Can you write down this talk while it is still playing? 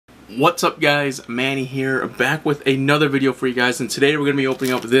What's up guys, Manny here, back with another video for you guys, and today we're going to be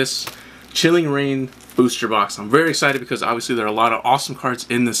opening up this Chilling Reign booster box. I'm very excited because obviously there are a lot of awesome cards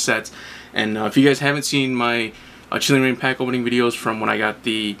in this set, and if you guys haven't seen my Chilling Reign pack opening videos from when I got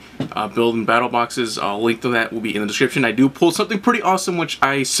the build and battle boxes, a link to that will be in the description. I do pull something pretty awesome which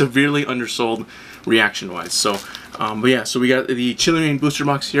I severely undersold reaction wise, so but yeah, so we got the Chilling Reign booster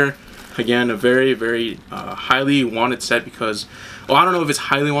box here. Again, a very highly wanted set because, well, I don't know if it's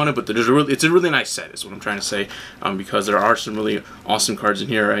highly wanted, but it's a really nice set is what I'm trying to say, because there are some really awesome cards in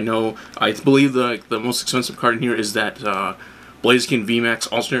here. I believe the most expensive card in here is that Blaziken VMAX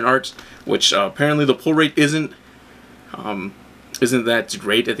alternate art, which apparently the pull rate isn't that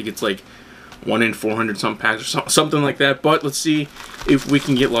great. I think it's like 1 in 400 some packs or something like that. But let's see if we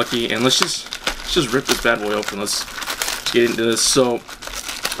can get lucky, and let's just rip this bad boy open. Let's get into this. So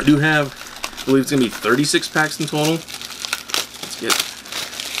I do have, I believe it's going to be 36 packs in total. Let's get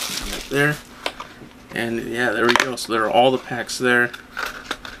right there. And yeah, there we go. So there are all the packs there.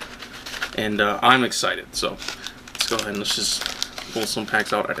 And I'm excited. So let's go ahead and let's just pull some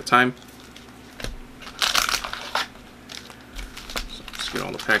packs out at a time. So let's get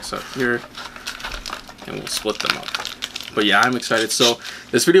all the packs out here. And we'll split them up. But yeah, I'm excited. So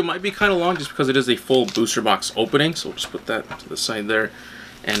this video might be kind of long just because it is a full booster box opening. So we'll just put that to the side there.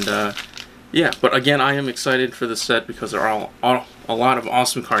 And yeah, but again, I am excited for this set because there are a lot of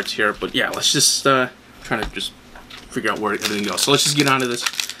awesome cards here. But yeah, let's just try to just figure out where everything goes. So let's just get on to this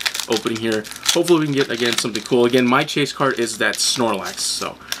opening here. Hopefully we can get, again, something cool. Again, my chase card is that Snorlax.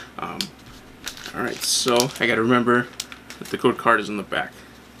 So, alright, so I gotta remember that the code card is in the back.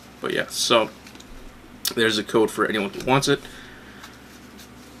 But yeah, so there's a code for anyone who wants it.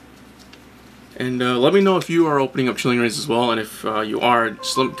 And let me know if you are opening up Chilling Reigns as well, and if you are,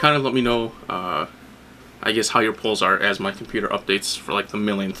 just kind of let me know, I guess, how your polls are as my computer updates for like the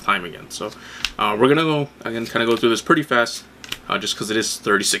millionth time again. So we're going to go, again, kind of go through this pretty fast, just because it is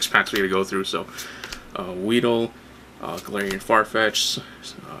 36 packs we got to go through. So Weedle, Galarian Farfetch,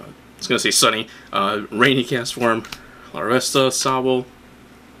 it's going to say Sunny, Rainy Cast Form, Larvesta, Sobble,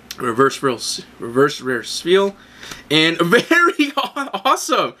 Reverse Rare Spheal, and very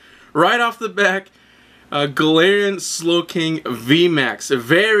awesome! Right off the back, Galarian Slowking VMAX.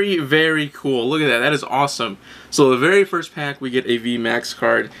 Very cool. Look at that. That is awesome. So the very first pack, we get a VMAX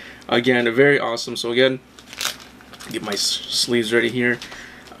card. Again, very awesome. So again, get my sleeves ready here.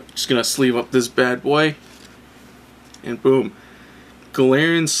 I'm just going to sleeve up this bad boy. And boom.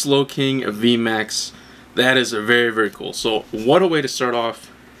 Galarian Slowking VMAX. That is very cool. So what a way to start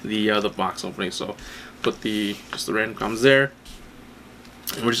off the box opening. So put just the random commons there.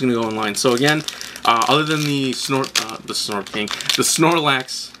 And we're just gonna go in line. So again, other than the Snorlax, the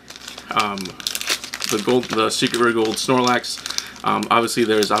Secret Rare Gold Snorlax, obviously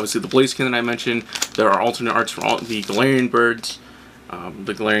there's the Blaziken that I mentioned. There are alternate arts for all the Galarian birds,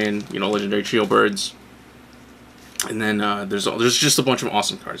 the Galarian, legendary trio birds, and then there's just a bunch of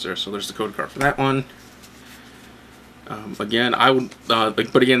awesome cards there. So there's the code card for that one. Again, I would,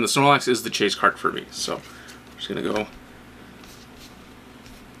 but again, the Snorlax is the chase card for me. So I'm just gonna go.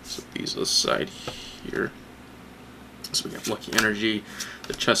 So these aside here. So we got Lucky Energy,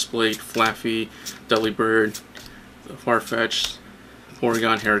 the Chestplate, Flaffy, Delibird, the Farfetch,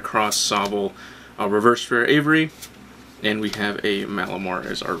 Porygon, Heracross, Sobble, Reverse Rare Avery, and we have a Malamar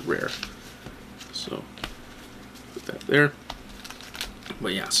as our rare. So put that there.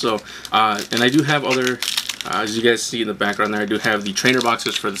 But yeah, so and I do have other, as you guys see in the background there, I do have the trainer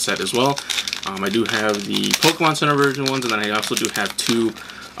boxes for the set as well. I do have the Pokemon Center version ones, and then I also do have two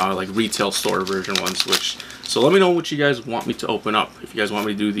like retail store version ones, so let me know what you guys want me to open up. If you guys want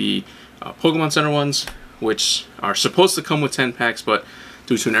me to do the Pokemon Center ones, which are supposed to come with 10 packs, but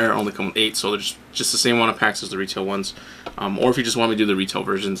due to an error only come with 8, so they're just the same amount of packs as the retail ones, or if you just want me to do the retail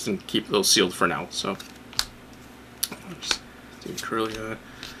versions and keep those sealed for now. So just do Curlia,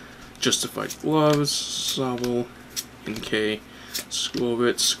 Justified Gloves, Sobble, NK,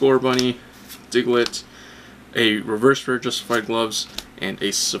 Squirtle, Scorbunny, Diglett, a Reverse Rare Justified Gloves, and a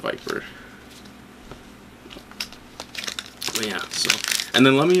Seviper. But yeah, so, and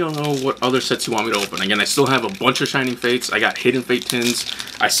then let me know what other sets you want me to open. Again, I still have a bunch of Shining Fates. I got Hidden Fate tins.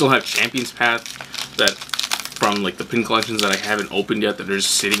 I still have Champion's Path that from like the pin collections that I haven't opened yet that are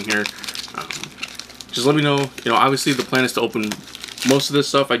just sitting here. Just let me know. Obviously the plan is to open most of this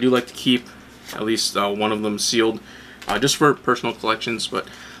stuff. I do like to keep at least one of them sealed, just for personal collections. But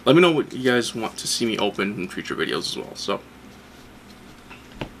let me know what you guys want to see me open in future videos as well. So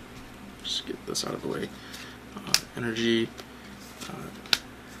just get this out of the way. Energy,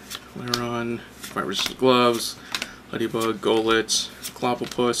 Laron, Fire Resistant Gloves, Ladybug, Golett,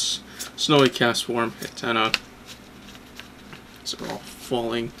 Clobbopus, Snowy Castform, Antenna. So they're all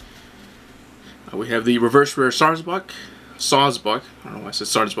falling. We have the reverse rare Sawsbuck, I don't know why I said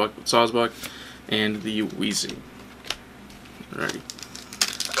Sawsbuck, but Sawsbuck, and the Weezing. Alrighty.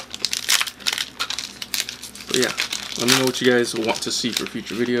 But yeah, let me know what you guys want to see for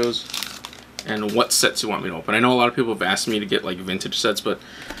future videos, and what sets you want me to open. I know a lot of people have asked me to get like vintage sets, but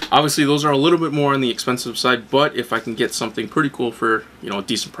obviously those are a little bit more on the expensive side. But if I can get something pretty cool for, you know, a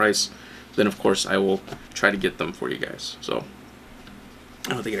decent price, then of course I will try to get them for you guys. So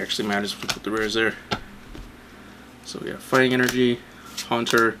I don't think it actually matters if we put the rares there. So we have Fighting Energy,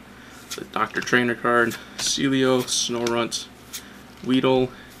 Haunter, the Dr. Trainer card, Celio, Snorunt, Weedle,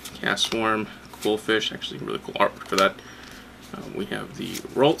 Castform, Quillfish, actually really cool artwork for that. We have the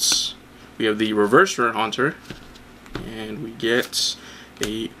Ralts, we have the reverse rare Haunter, and we get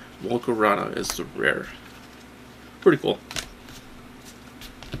a Volcarona as the rare. Pretty cool.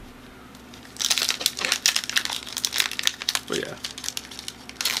 But yeah.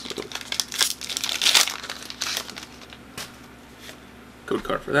 So, code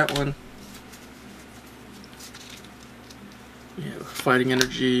card for that one. We have Fighting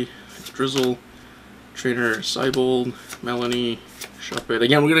Energy, Drizzle, Trainer, Cybold, Melanie, Shuppet.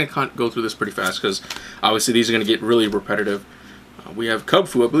 Again, we're going to go through this pretty fast because obviously these are going to get really repetitive. We have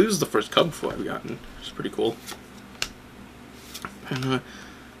Cubfu. I believe this is the first Cubfu I've gotten. It's pretty cool.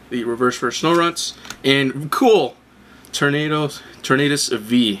 The reverse for Snowrunts. And cool! Tornadus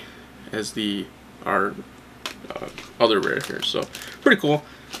V as our other rare here. So, pretty cool.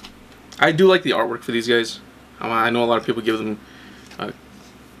 I do like the artwork for these guys. I know a lot of people give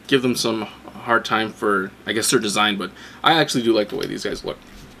them some hard time for, I guess, their design, but I actually do like the way these guys look.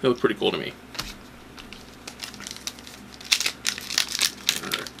 They look pretty cool to me.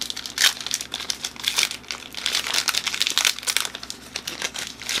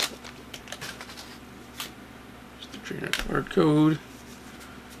 Just the trainer card code.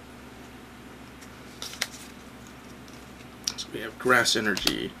 So we have Grass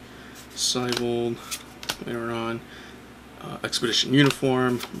Energy, Cybold, later on, Expedition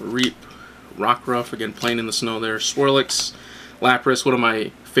Uniform, Mareep, Rockruff, again playing in the snow there, Swirlix, Lapras, one of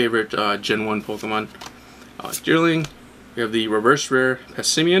my favorite Gen 1 Pokemon, Deerling. We have the reverse rare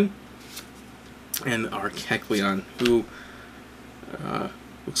Passimian, and our Kecleon, who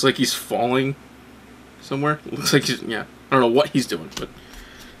looks like he's falling somewhere. Looks like he's, yeah, I don't know what he's doing, but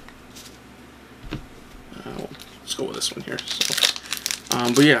let's go with this one here. So.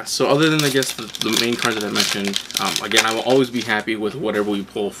 But yeah, so other than, I guess, the main cards that I mentioned, again, I will always be happy with whatever we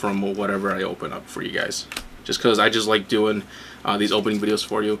pull from whatever I open up for you guys. Just because I just like doing these opening videos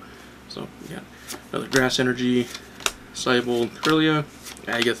for you. So, yeah, another Grass Energy, Cybold, Kirlia,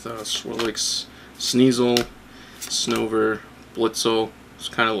 Agatha, Swirlix, Sneasel, Snover, Blitzel,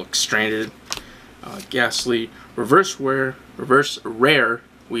 just kind of looks stranded, Ghastly, reverse rare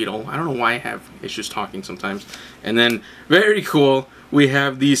Weedle. I don't know why I have issues talking sometimes. And then, very cool, we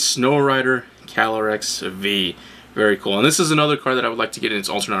have the Snow Rider Calyrex V. Very cool. And this is another card that I would like to get in its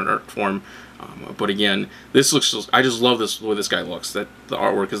alternate art form. But again, this looks, I just love this, the way this guy looks. That the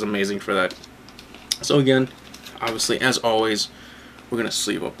artwork is amazing for that. So again, obviously, as always, we're going to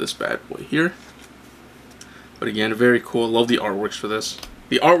sleeve up this bad boy here. But again, very cool. Love the artworks for this.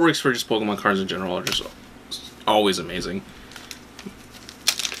 The artworks for just Pokemon cards in general are just always amazing.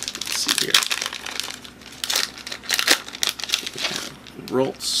 Let's see here.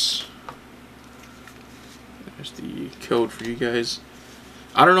 Ralts. There's the code for you guys.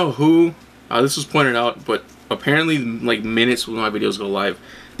 I don't know who this was pointed out, but apparently, like minutes when my videos go live,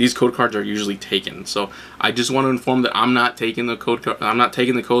 these code cards are usually taken. So I just want to inform that I'm not taking the code. I'm not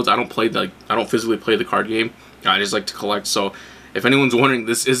taking the codes. I don't play I don't physically play the card game. I just like to collect. So if anyone's wondering,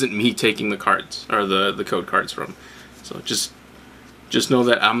 this isn't me taking the cards or the code cards from. So just know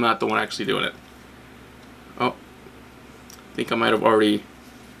that I'm not the one actually doing it. Oh. I think I might have already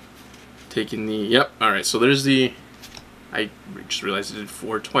taken the, yep, alright, so there's the, I just realized I did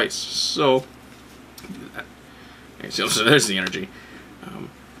 4 twice, so, do that. Okay, so there's the energy. We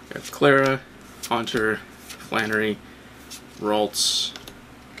have Clara, Haunter, Flannery, Ralts,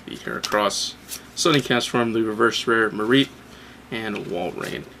 the Heracross, Sunny Castform, the reverse rare Mareep, and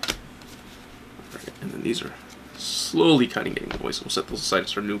Walrein. Alright, and then these are slowly getting away, so we'll set those aside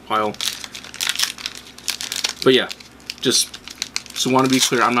as our new pile. But yeah. Just so want to be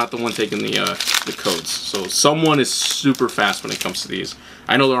clear, I'm not the one taking the codes. So someone is super fast when it comes to these.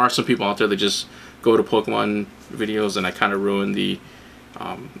 I know there are some people out there that just go to Pokemon videos, and I kind of ruin the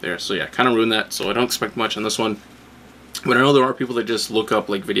there. So yeah, kind of ruined that. So I don't expect much on this one. But I know there are people that just look up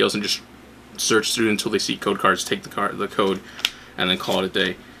like videos and just search through until they see code cards, take the code, and then call it a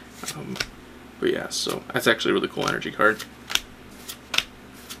day. But yeah, so that's actually a really cool energy card.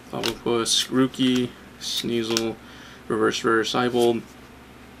 Lavapuss, Rookie, Sneasel, Reverse Rare Cybold,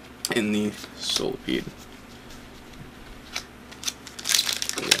 and the Solipede.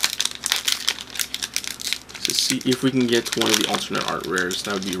 Yeah. To see if we can get one of the alternate art rares,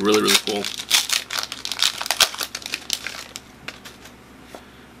 that would be really, really cool.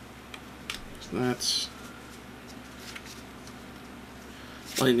 So that's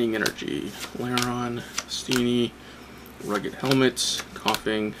Lightning Energy, Laron, Steenie, Rugged Helmet,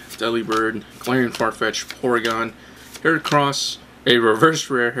 Coughing, Delibird, Galarian Farfetch, Porygon, Heracross, a reverse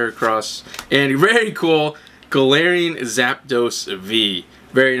rare Heracross, and a very cool Galarian Zapdos V.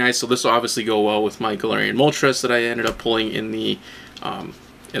 Very nice. So this will obviously go well with my Galarian Moltres that I ended up pulling in the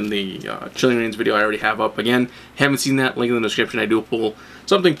Chilling Reigns video I already have up. Again, haven't seen that, link in the description. I do pull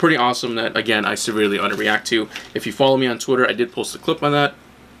something pretty awesome that, again, I severely underreact to. If you follow me on Twitter, I did post a clip on that.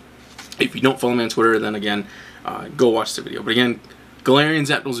 If you don't follow me on Twitter, then again, go watch the video. But again, Galarian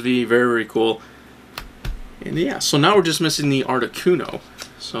Zapdos V, very, very cool. And yeah, so now we're just missing the Articuno.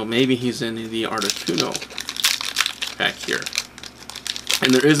 So maybe he's in the Articuno pack here.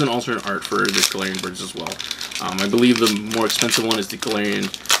 And there is an alternate art for the Galarian Birds as well. I believe the more expensive one is the Galarian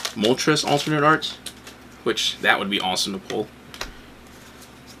Moltres alternate art, which that would be awesome to pull.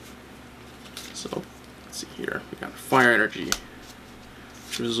 So, let's see here. We got Fire Energy,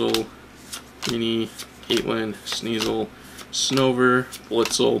 Drizzle, Mini, Caitlyn, Sneasel, Snover,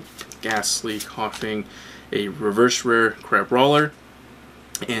 Blitzel, Ghastly, Coughing, a reverse rare Crabrawler,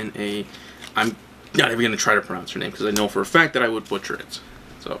 and a, I'm not even going to try to pronounce her name because I know for a fact that I would butcher it.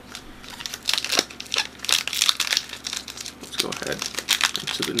 So, let's go ahead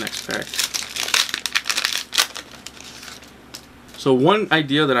to the next pack. So one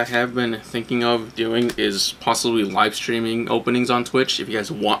idea that I have been thinking of doing is possibly live streaming openings on Twitch. If you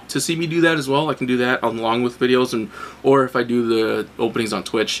guys want to see me do that as well, I can do that along with videos, and or if I do the openings on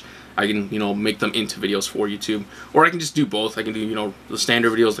Twitch, I can, you know, make them into videos for YouTube, or I can just do both. I can do, you know, the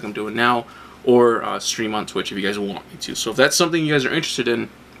standard videos like I'm doing now, or stream on Twitch if you guys want me to. So if that's something you guys are interested in,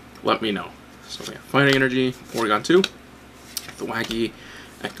 let me know. So we have Fighting Energy, Porygon 2, Thwackey,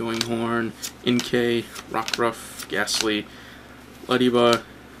 Echoing Horn, Inkay, Rockruff, Ghastly, Lediba,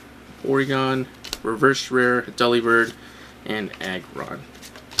 Porygon, Reverse Rare, Delibird, and Aggron.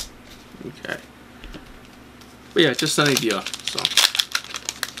 Okay. But yeah, just an idea. So,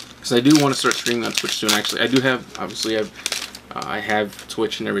 because I do want to start streaming on Twitch soon. Actually, I do have, obviously, I have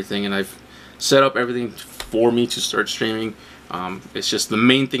Twitch and everything, and I've set up everything for me to start streaming. It's just the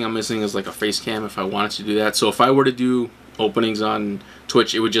main thing I'm missing is like a face cam if I wanted to do that. So if I were to do openings on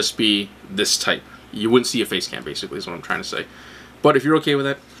Twitch, it would just be this type. You wouldn't see a face cam, basically, is what I'm trying to say. But if you're okay with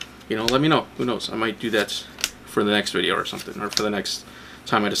that, you know, let me know. Who knows? I might do that for the next video or something, or for the next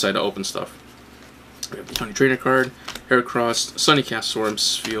time I decide to open stuff. We have the Tony Trainer card, Heracross, Sunny Castform,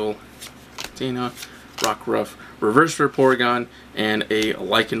 Spheal, Dana, Rockruff, Reverse Rare Porygon, and a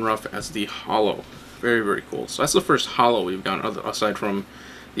Lycanroc as the Holo. Very, very cool. So that's the first Holo we've gotten, aside from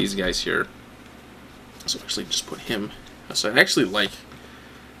these guys here. So actually just put him aside. I actually like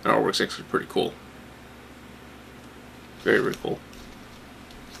that artwork's actually pretty cool. Very, very cool.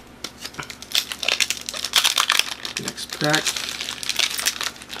 Next pack.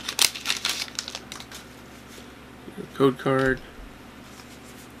 Code card.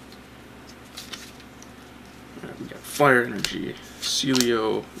 We got Fire Energy,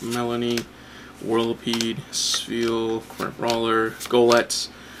 Celio, Melanie, Whirlipede, Spheal, Crabrawler, Golett,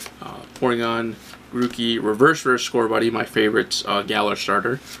 Porygon, Rookie, Reverse Rare Score Buddy, my favorite Galar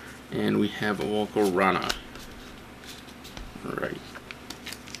starter, and we have a Volcarona. Alright.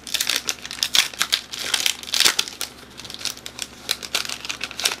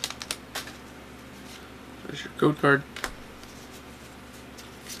 There's your code card.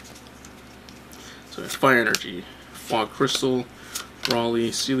 So Fire Energy, Fog Crystal, Raleigh,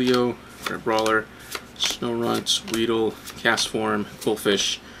 Celio, Crabrawler, Snorunt, Weedle, Castform,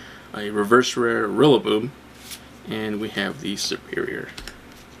 Quillfish, a Reverse Rare Rillaboom, and we have the Superior.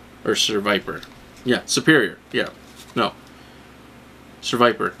 Or Survivor. Yeah, Superior. Yeah. No.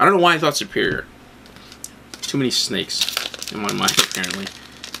 Survivor. I don't know why I thought Superior. Too many snakes in my mind, apparently.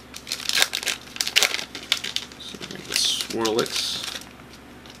 So we have the Swirlix.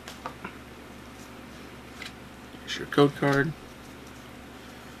 Here's your code card.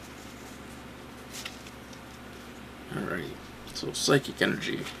 Alright. So Psychic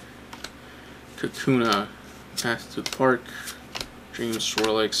Energy. Kakuna. Path to the Park. Dream,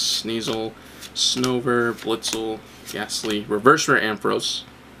 Swirlix, Sneasel, Snover, Blitzel, Ghastly, Reverse Rare Ampharos,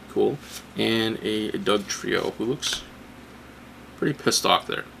 cool. And a Doug Trio, who looks pretty pissed off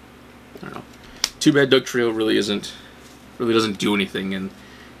there. I don't know. Too bad Doug Trio really doesn't do anything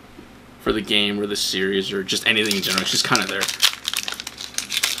for the game or the series or just anything in general. It's just kind of there.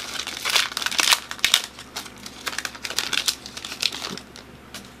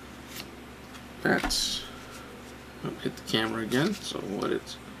 That's hit the camera again, so let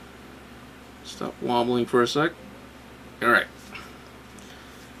it stop wobbling for a sec. Alright.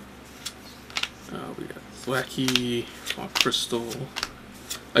 We got Thwacky, Fog Crystal.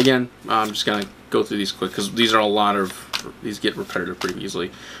 Again, I'm just gonna go through these quick because these are a lot of, these get repetitive pretty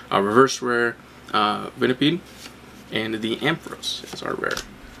easily. Reverse rare Venipede, and the Ampharos is our rare.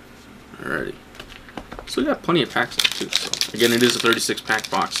 Alrighty. Still got plenty of packs left too. So again, it is a 36 pack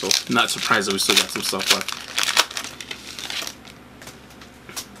box, so not surprised that we still got some stuff left.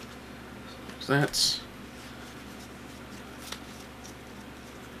 So that's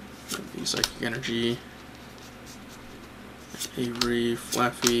the Psychic Energy, Avery,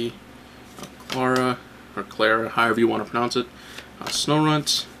 Flaffy, Clara, or Clara, however you want to pronounce it.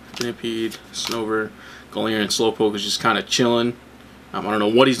 Snorunt, Venipede, Snover, Galarian Slowpoke is just kind of chilling. I don't know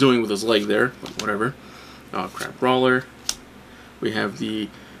what he's doing with his leg there, but whatever. Crab Brawler. We have the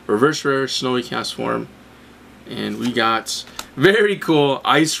Reverse Rare Snowy Castform, and we got very cool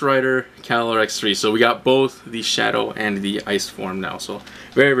Ice Rider Calyrex X3. So we got both the Shadow and the Ice form now. So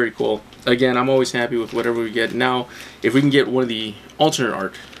very, very cool. Again, I'm always happy with whatever we get. Now, if we can get one of the alternate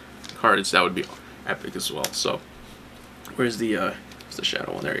art cards, that would be epic as well. So where's the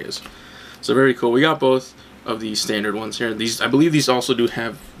Shadow one? There he is. So very cool. We got both of the standard ones here. These, I believe, these also do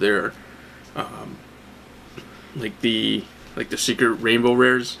have their like the secret rainbow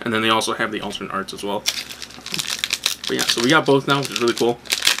rares, and then they also have the alternate arts as well. But yeah, so we got both now, which is really cool.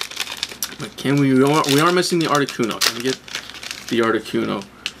 But we are missing the Articuno. Can we get the Articuno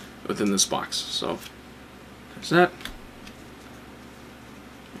within this box? So there's that,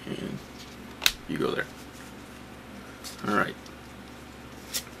 and you go there. All right.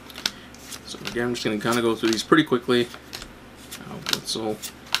 So again, I'm just going to kind of go through these pretty quickly. Blitzel,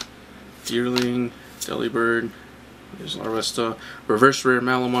 Deerling, Delibird, there's Larvesta, Reverse Rare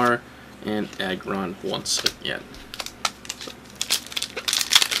Malamar, and Aggron once again. So.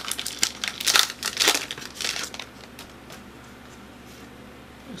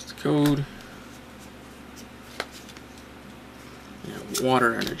 There's the code. Yeah,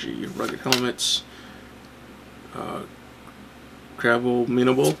 Water Energy, Rugged Helmets, Crabble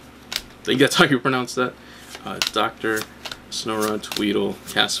Minable. I think that's how you pronounce that. Doctor, Snorunt, Weedle,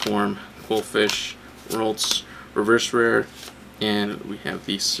 Castform, Quillfish, Ralts, Reverse Rare, and we have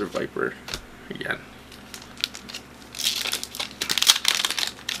the Survivor again.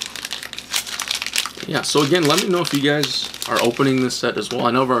 Yeah, so again, let me know if you guys are opening this set as well.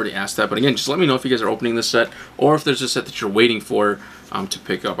 I know I've already asked that, but again, just let me know if you guys are opening this set, or if there's a set that you're waiting for to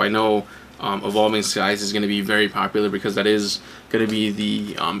pick up. I know Evolving Skies is going to be very popular because that is going to be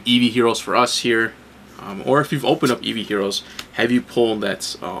the Eevee Heroes for us here. Or if you've opened up Eevee Heroes, have you pulled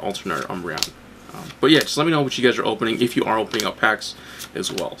that alternate Umbreon? But yeah, just let me know what you guys are opening, if you are opening up packs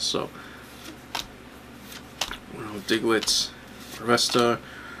as well. So, Diglett, Revesta,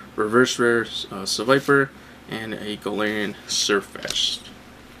 Reverse Rare Seviper, and a Galarian Surfetch'd.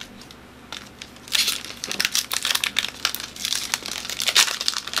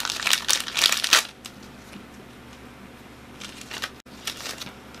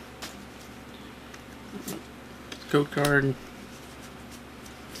 Code card.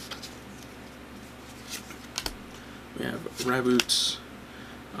 We have Raboot,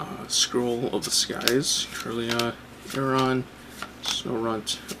 Scroll of the Skies, Kirlia, Aeron,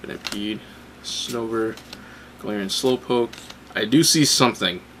 Snorunt, Venipede, Snover, Galarian Slowpoke. I do see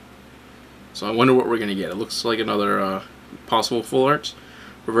something, so I wonder what we're gonna get. It looks like another possible full art,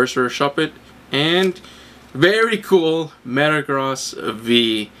 Reverse Rare Shuppet, and very cool Metagross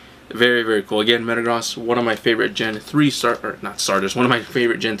V. Very, very cool. Again, Metagross, one of my favorite Gen 3 one of my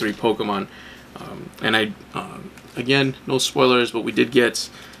favorite Gen 3 Pokemon. And again, no spoilers, but we did get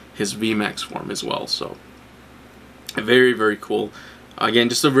his VMAX form as well. So, very, very cool. Again,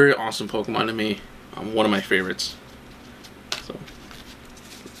 just a very awesome Pokemon to me. One of my favorites. So,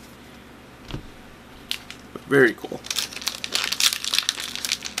 very cool.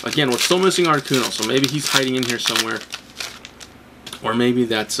 Again, we're still missing Articuno, so maybe he's hiding in here somewhere. Or maybe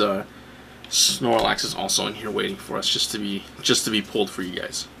that's Snorlax is also in here waiting for us, just to be pulled for you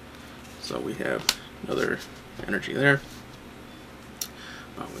guys. So we have another energy there.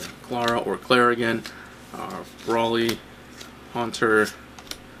 We have Clara or Claire again, Brawly, Haunter,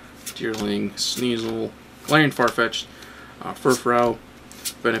 Deerling, Sneasel, Galarian Farfetch'd, Furfrou,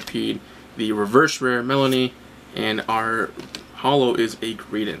 Venipede, the reverse rare Melanie, and our holo is a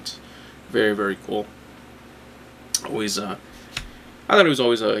Greedent. Very, very cool. Always, I thought it was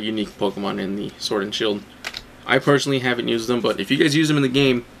always a unique Pokemon in the Sword and Shield. I personally haven't used them, but if you guys use him in the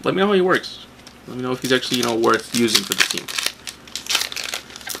game, let me know how he works. Let me know if he's actually, you know, worth using for the team.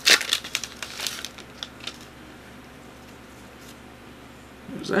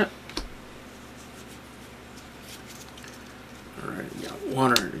 There's that. Alright, we got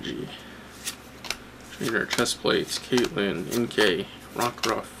Water Energy, Trainer, Chest Plates, Caitlyn, NK,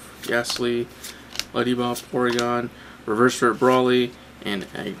 Rockruff, Ghastly, Ladybop, Porygon, Reverse Rare Brawly, and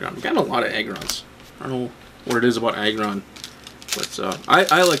Aggron. We got a lot of Aggrons. I don't know what it is about Aggron, but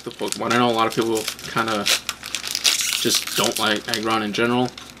I like the Pokemon. I know a lot of people kind of just don't like Aggron in general,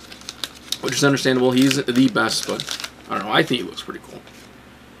 which is understandable. He's the best, but I don't know. I think he looks pretty cool.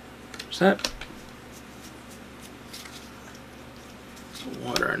 What's that?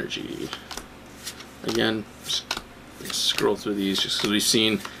 Water Energy. Again, just scroll through these just because we've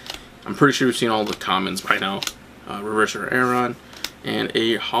seen, I'm pretty sure we've seen all the commons by now. Reverse Rare Aeron, and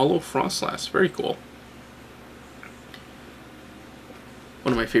a Holo Frostlass. Very cool.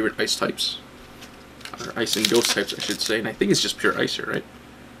 One of my favorite ice types. Or ice and ghost types, I should say. And I think it's just pure ice here, right?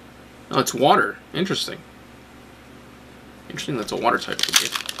 No, it's water. Interesting. Interesting that's a water type.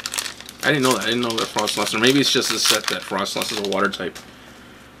 I didn't know that. I didn't know that Frostlass. Or maybe it's just a set that Frostlass is a water type.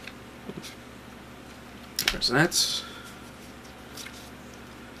 There's that.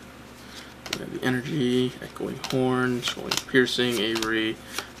 We have the Energy, Echoing Horn, Scalding Piercing, Avery,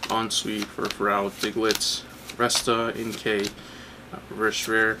 Onsweet, Furfurrow, Diglett, Resta, NK, Reverse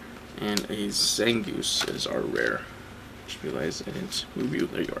Rare, and a Zangoose is our rare. Just realized I didn't move you.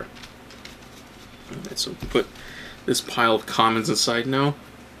 There you are. Alright, so we put this pile of commons inside now.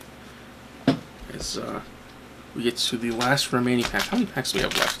 As we get to the last remaining pack. How many packs do we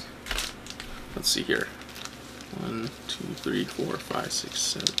have left? Let's see here. 1, 2, 3, 4, 5, 6,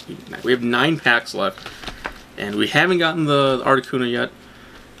 7, 8, 9. We have 9 packs left, and we haven't gotten the Articuno yet.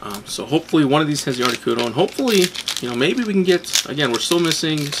 So hopefully one of these has the Articuno, and hopefully, you know, maybe we can get, again, we're still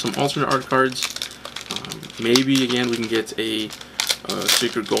missing some alternate art cards. Maybe, again, we can get a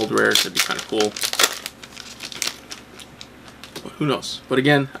Secret Gold Rare. That'd be kind of cool. But who knows? But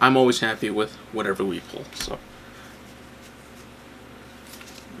again, I'm always happy with whatever we pull. So,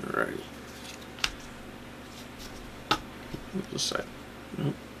 alrighty. This side.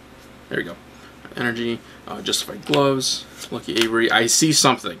 Nope. There you go. Energy, Justified Gloves, Lucky Avery. I see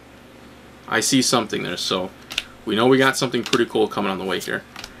something. I see something there, so we know we got something pretty cool coming on the way here.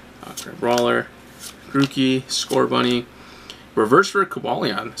 Brawler, Grookey, Score Bunny, Reverse Rare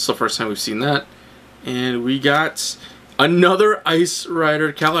Cobalion. It's the first time we've seen that. And we got another Ice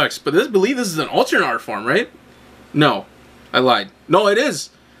Rider Calyrex. But I believe this is an alternate art form, right? No, I lied. No, it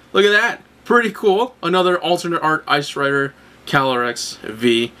is. Look at that. Pretty cool. Another alternate art Ice Rider Calyrex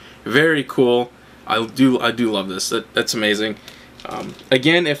V. Very cool. I do love this. That's amazing.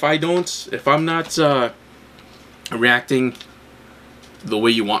 Again, if I'm not reacting the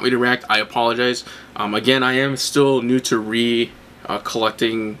way you want me to react, I apologize. Again, I am still new to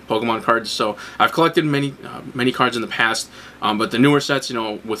collecting Pokemon cards, so I've collected many cards in the past, but the newer sets, you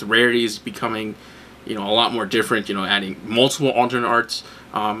know, with rarities becoming, you know, a lot more different, you know, adding multiple alternate arts.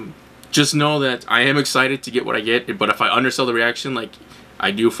 Just know that I am excited to get what I get, but if I undersell the reaction like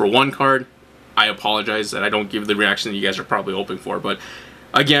I do for one card, I apologize that I don't give the reaction that you guys are probably hoping for. But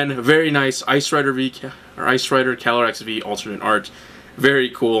again, very nice Ice Rider V or Ice Rider Calyrex V alternate art. Very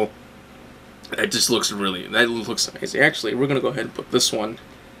cool. That looks amazing. Actually, we're gonna go ahead and put this one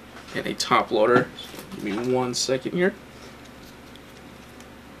in a top loader. Give me 1 second here.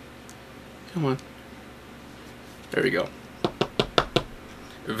 Come on. There we go.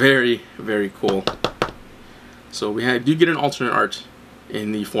 Very, very cool. So we do get an alternate art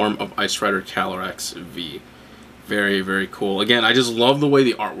in the form of Ice Rider Calyrex V. Very, very cool. Again, I just love the way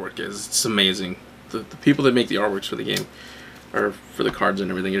the artwork is. It's amazing. The people that make the artworks for the game, or for the cards and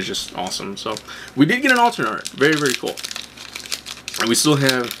everything, is just awesome. So we did get an alternate art. Very, very cool. And we still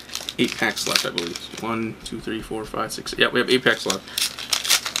have 8 packs left, I believe. 1, 2, 3, 4, 5, 6. Yeah, we have 8 packs left.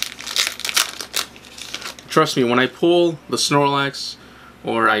 Trust me, when I pull the Snorlax,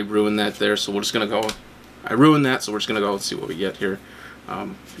 or I ruined that there, so we're just gonna go. I ruined that, so we're just gonna go and see what we get here.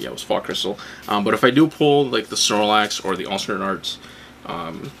 Yeah, it was Fall Crystal. But if I do pull like the Snorlax or the alternate arts,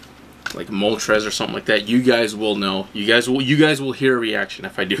 like Moltres or something like that, you guys will know. You guys will hear a reaction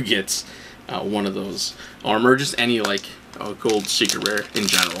if I do get one of those, or just any like gold secret rare in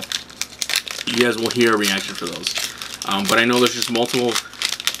general. You guys will hear a reaction for those. But I know there's just multiple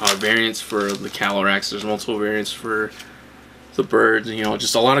variants for the Calyrex. There's multiple variants for the birds, you know,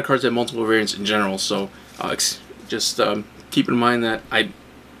 just a lot of cards have multiple variants in general. So just keep in mind that I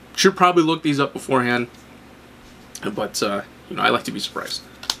should probably look these up beforehand, but you know, I like to be surprised.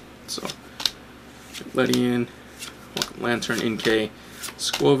 So Ledian, Welcome Lantern, NK,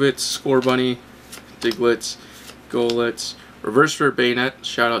 Squovitz, Score Bunny, Diglett, Golett, Reverse Rare Bayonet.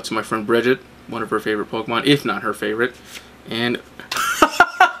 Shout out to my friend Bridget, one of her favorite Pokemon, if not her favorite. And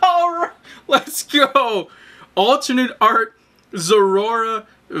alright, let's go! Alternate Art Zeraora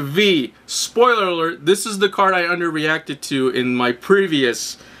V. Spoiler alert, this is the card I underreacted to in my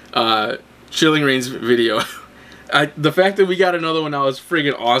previous Chilling Reigns video. The fact that we got another one now is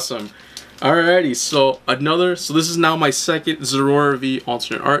friggin' awesome. Alrighty, so this is now my second Zeraora V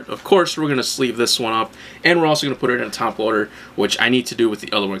alternate art. Of course, we're gonna sleeve this one up, and we're also gonna put it in a top loader, which I need to do with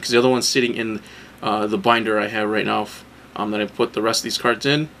the other one, because the other one's sitting in the binder I have right now that I put the rest of these cards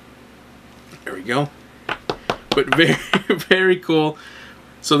in. There we go. But very, very cool.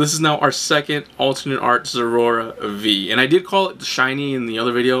 So this is now our second alternate art Zeraora V, and I did call it the shiny in the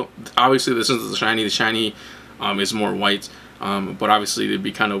other video. Obviously, this isn't the shiny. The shiny is more white, but obviously it'd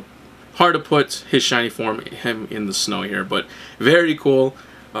be kind of hard to put his shiny form, him, in the snow here, but very cool.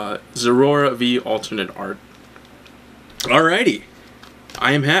 Zeraora V alternate art. Alrighty.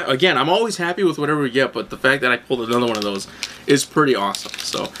 I am again, I'm always happy with whatever we get, but the fact that I pulled another one of those is pretty awesome.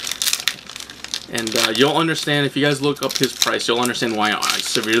 So, and you'll understand, if you guys look up his price, you'll understand why I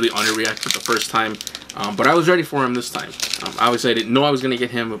severely underreacted the first time. But I was ready for him this time. Obviously, I didn't know I was going to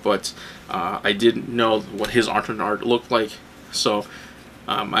get him, but I did know what his alternate art looked like. So,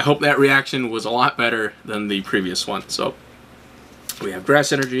 I hope that reaction was a lot better than the previous one. So, we have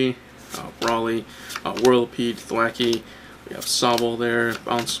Grass Energy, Brawly, Whirlipede, Thwackey, we have Sobble there,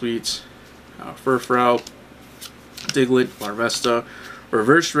 Bounsweet, Furfrou, Diglett, Larvesta,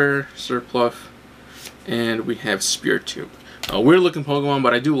 Reverse Rare, Surpluff, and we have Spiritomb. Weird looking Pokemon,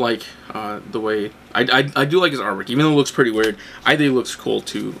 but I do like the way, I do like his artwork. Even though it looks pretty weird, I think it looks cool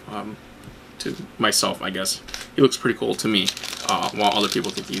to myself, I guess. He looks pretty cool to me, while other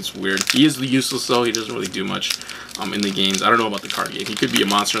people think he's weird. He is useless though, he doesn't really do much in the games. I don't know about the card game. He could be a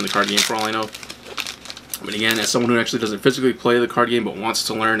monster in the card game for all I know. But again, as someone who actually doesn't physically play the card game but wants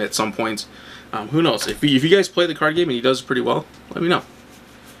to learn at some point, who knows? If you guys play the card game and he does pretty well, let me know.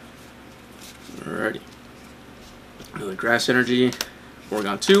 Alrighty. Another Grass Energy,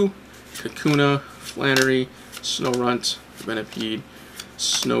 Oregon 2, Kakuna, Flannery, Snorunt, Venipede,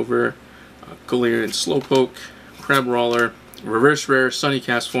 Snover, Galarian Slowpoke, Crabrawler, Reverse Rare, Sunny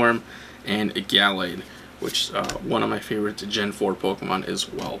Cast Form, and Gallade, which one of my favorite Gen 4 Pokemon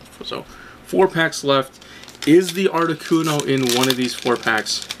as well. So 4 packs left. Is the Articuno in one of these 4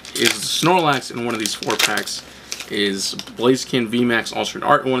 packs? Is Snorlax in one of these 4 packs? Is Blaziken VMAX alternate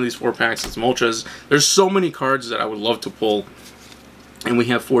art in one of these 4 packs? It's Moltres. There's so many cards that I would love to pull, and we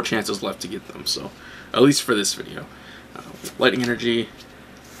have 4 chances left to get them. So at least for this video, Lightning Energy,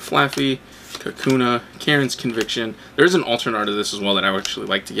 Flaffy, Kakuna, Karen's Conviction. There's an alternate art of this as well that I would actually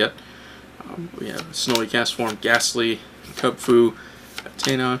like to get. We have Snowy Cast Form, Ghastly, Kubfu,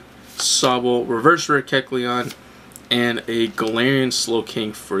 Atena, Sobble, Reverse Rare Kecleon, and a Galarian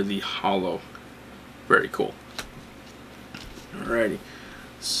Slowking for the Holo. Very cool. Alrighty,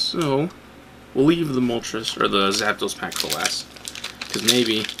 so we'll leave the Moltres or the Zapdos pack for last, because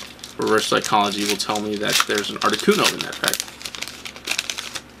maybe Reverse Psychology will tell me that there's an Articuno in that pack.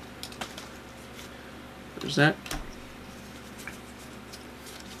 There's that.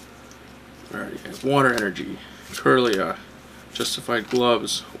 Alright, you have Water Energy, Curlia, Justified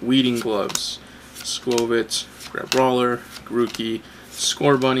Gloves, Weeding Gloves, Squovitz, Crabrawler, Grookey,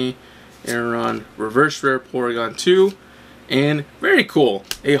 Score Bunny, Aeron, Reverse Rare Porygon 2, and very cool,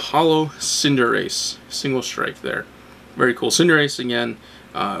 a Holo Cinderace, single strike there. Very cool. Cinderace, again,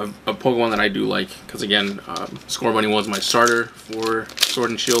 a Pokemon that I do like, because again, Score Bunny was my starter for Sword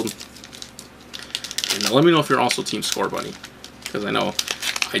and Shield. And let me know if you're also Team Score Bunny, because I know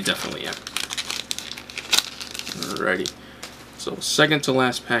I definitely am. Alrighty, so second to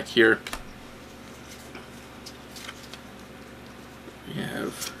last pack here. We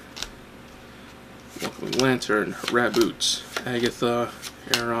have Welcoming Lantern, Raboot, Agatha,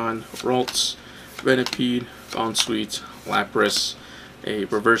 Aeron, Ralts, Venipede, Bounsweet, Lapras, a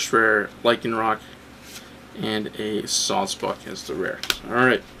Reverse Rare Lycanroc, and a Sawsbuck as the rare.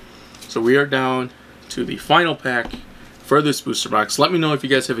 Alright, so we are down to the final pack for this booster box. Let me know if you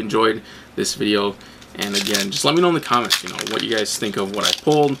guys have enjoyed this video, and again, just let me know in the comments, you know, what you guys think of what I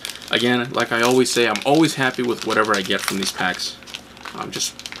pulled. Again, like I always say, I'm always happy with whatever I get from these packs.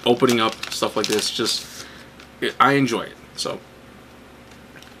 Just opening up stuff like this, just I enjoy it. So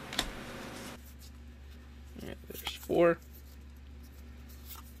yeah, there's 4.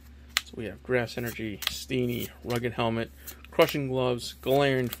 we have Grass Energy, Steenie, Rugged Helmet, Crushing Gloves,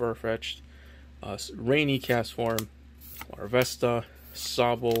 Galarian Farfetch'd, Rainy Cast Form, Larvesta,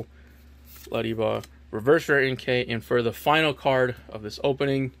 Sobble, Lediba, Reverse Rare Inkay, and for the final card of this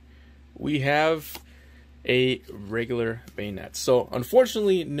opening, we have a regular Bayonet. So,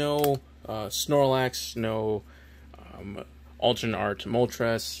 unfortunately, no Snorlax, no alternate art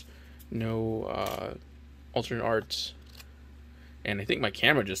Moltres, no alternate art, and I think my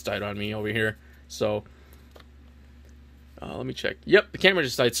camera just died on me over here. So, let me check. Yep, the camera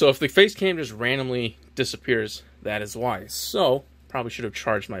just died. So, if the face cam just randomly disappears, that is why. So, probably should have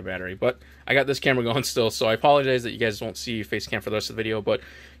charged my battery, but I got this camera going still, so I apologize that you guys won't see face cam for the rest of the video. But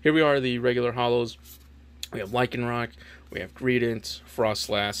here we are, the regular holos. We have Lycanroc, we have Greedent,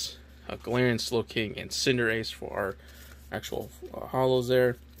 Frostlass, Galarian Slowking, and Cinderace for our actual holos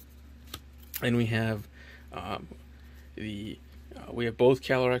there. And we have we have both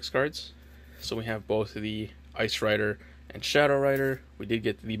Calyrex cards. So we have both the Ice Rider and Shadow Rider. We did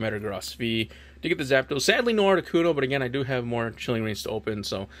get the Metagross V. Did get the Zapdos. Sadly, no Articuno, but again, I do have more Chilling Reigns to open,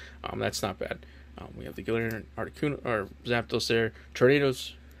 so that's not bad. We have the Galarian Articuno or Zapdos there.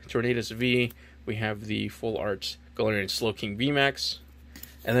 Tornadus V. We have the full art Galarian Slowking VMAX.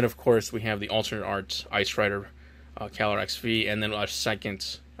 And then, of course, we have the alternate art Ice Rider Calyrex V. And then our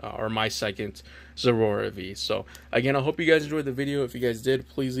second, my second, Zorora V. So, again, I hope you guys enjoyed the video. If you guys did,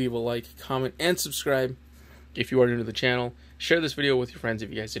 please leave a like, comment, and subscribe if you are new to the channel. Share this video with your friends if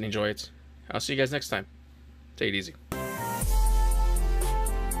you guys did enjoy it. I'll see you guys next time. Take it easy.